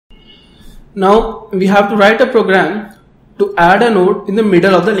Now we have to write a program to add a node in the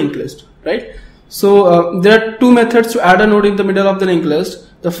middle of the linked list, right? So there are two methods to add a node in the middle of the linked list.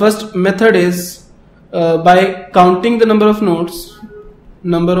 The first method is by counting the number of nodes,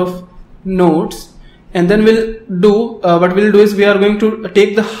 and then what we'll do is we are going to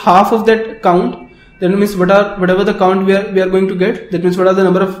take the half of that count. That means whatever the count we are going to get, that means what are the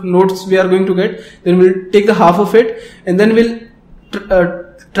number of nodes we are going to get, then we'll take the half of it, and then we'll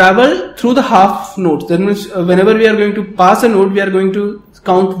travel through the half nodes. That means whenever we are going to pass a node, we are going to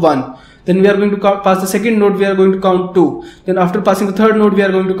count 1. Then we are going to pass the second node, we are going to count 2. Then after passing the third node, we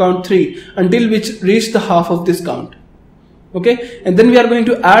are going to count 3 until we reach the half of this count. Okay, and then we are going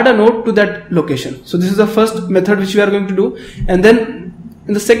to add a node to that location. So this is the first method which we are going to do, and then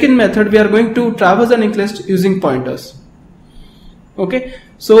in the second method we are going to traverse the linked list using pointers. Okay,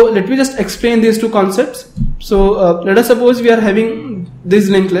 so let me just explain these two concepts. So let us suppose we are having this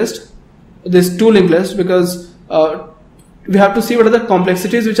linked list, this two linked list, because we have to see what are the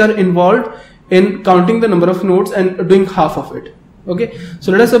complexities which are involved in counting the number of nodes and doing half of it. Okay,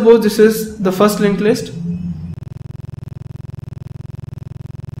 so let us suppose this is the first linked list.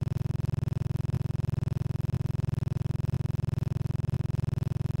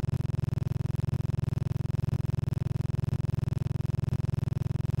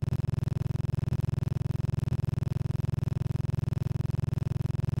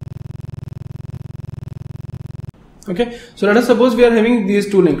 Okay, so let us suppose we are having these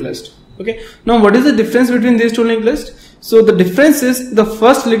two linked lists. Okay, now what is the difference between these two linked lists? So the difference is the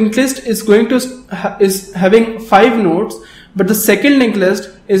first linked list is going to is having 5 nodes, but the second linked list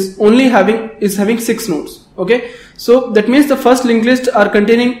is only having 6 nodes. Okay, so that means the first linked list are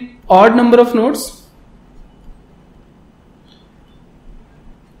containing odd number of nodes.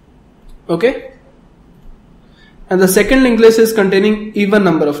 Okay, and the second linked list is containing even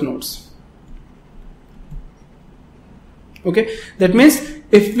number of nodes. Okay, that means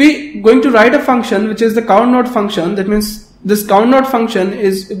if we going to write a function which is the count node function, that means this count node function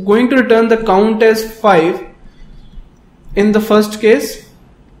is going to return the count as 5 in the first case.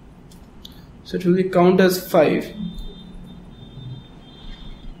 So it will be count as 5.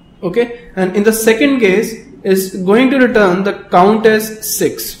 Okay, and in the second case is going to return the count as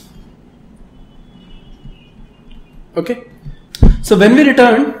 6. Okay, so when we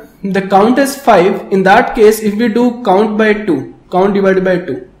return the count as 5, in that case if we do count by 2, count divided by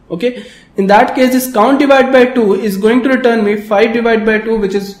 2, okay, in that case this count divided by 2 is going to return me 5 divided by 2,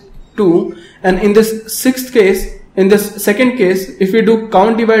 which is 2, and in this second case if we do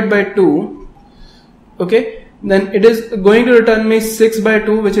count divided by 2, okay, then it is going to return me 6 by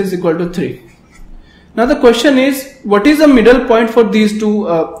 2, which is equal to 3. Now the question is, what is the middle point for these two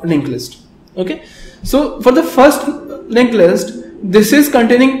linked lists? Okay, so for the first linked list, this is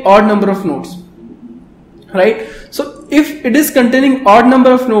containing odd number of nodes, right? So if it is containing odd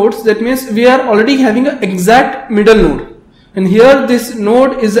number of nodes, that means we are already having an exact middle node, and here this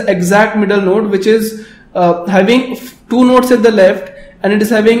node is the exact middle node, which is having 2 nodes at the left and it is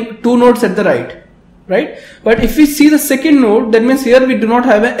having 2 nodes at the right? But if we see the second node, that means here we do not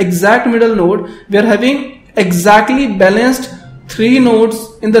have an exact middle node, we are having exactly balanced 3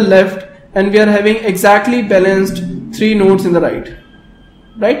 nodes in the left and we are having exactly balanced 3 nodes in the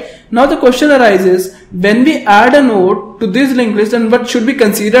right? Now the question arises, when we add a node to this linked list, and what should be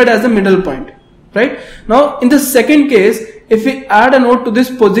considered as the middle point, right? Now in the second case, if we add a node to this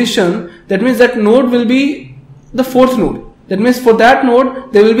position, that means that node will be the 4th node. That means for that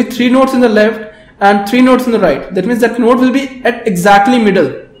node there will be 3 nodes in the left and 3 nodes in the right. That means that node will be at exactly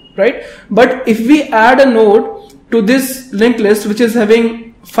middle, right? But if we add a node to this linked list which is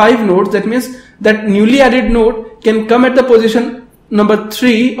having 5 nodes, that means that newly added node can come at the position number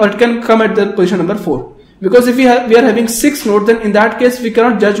 3 or it can come at the position number 4. Because if we are having 6 nodes, then in that case we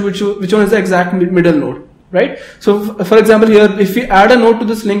cannot judge which one is the exact middle node, right? So for example, here if we add a node to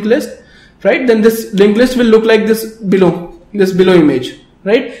this linked list, right, then this linked list will look like this below image,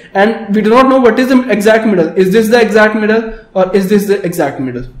 right? And we do not know what is the exact middle. Is this the exact middle or is this the exact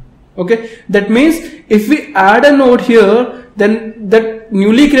middle? Okay, that means if we add a node here, then that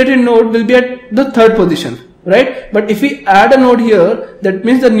newly created node will be at the 3rd position, right? But if we add a node here, that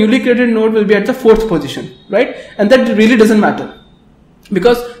means the newly created node will be at the 4th position, right? And that really doesn't matter,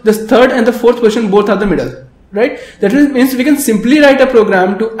 because this 3rd and the 4th position both are the middle, right? That means we can simply write a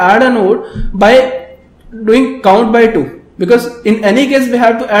program to add a node by doing count by 2, because in any case we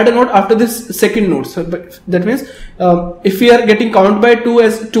have to add a node after this second node. So that means if we are getting count by 2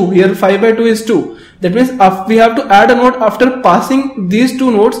 as 2, here 5 by 2 is 2, that means we have to add a node after passing these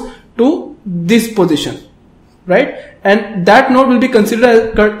 2 nodes to this position, right? And that node will be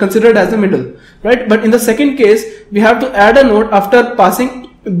considered as the middle, right? But in the second case, we have to add a node after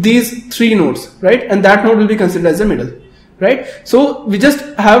passing these 3 nodes, right? And that node will be considered as the middle, right? So we just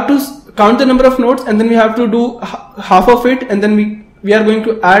have to count the number of nodes, and then we have to do half of it, and then we are going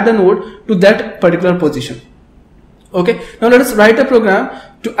to add a node to that particular position. Okay, now let us write a program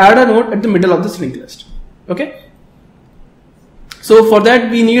to add a node at the middle of this linked list. Okay, so for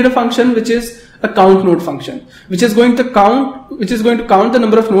that we need a function which is a count node function, which is going to count the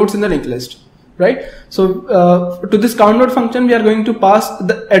number of nodes in the linked list, right? So to this count node function, we are going to pass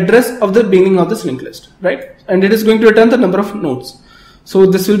the address of the beginning of this linked list, right? And it is going to return the number of nodes. So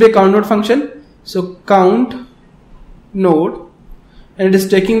this will be a count node function. So count node, and it is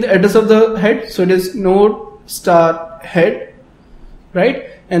taking the address of the head. So it is node star head,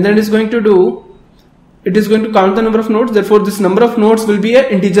 right? And then it is going to count the number of nodes. Therefore, this number of nodes will be an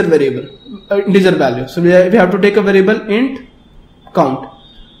integer variable, integer value. So we have to take a variable int count,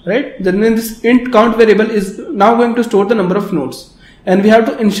 right? Then this int count variable is now going to store the number of nodes, and we have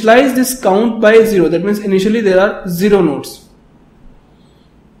to initialize this count by 0. That means initially there are 0 nodes.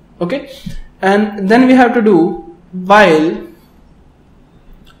 Okay, and then we have to do while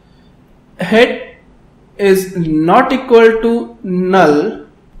head is not equal to null.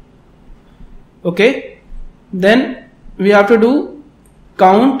 Okay, then we have to do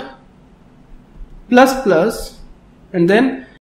count plus plus, and then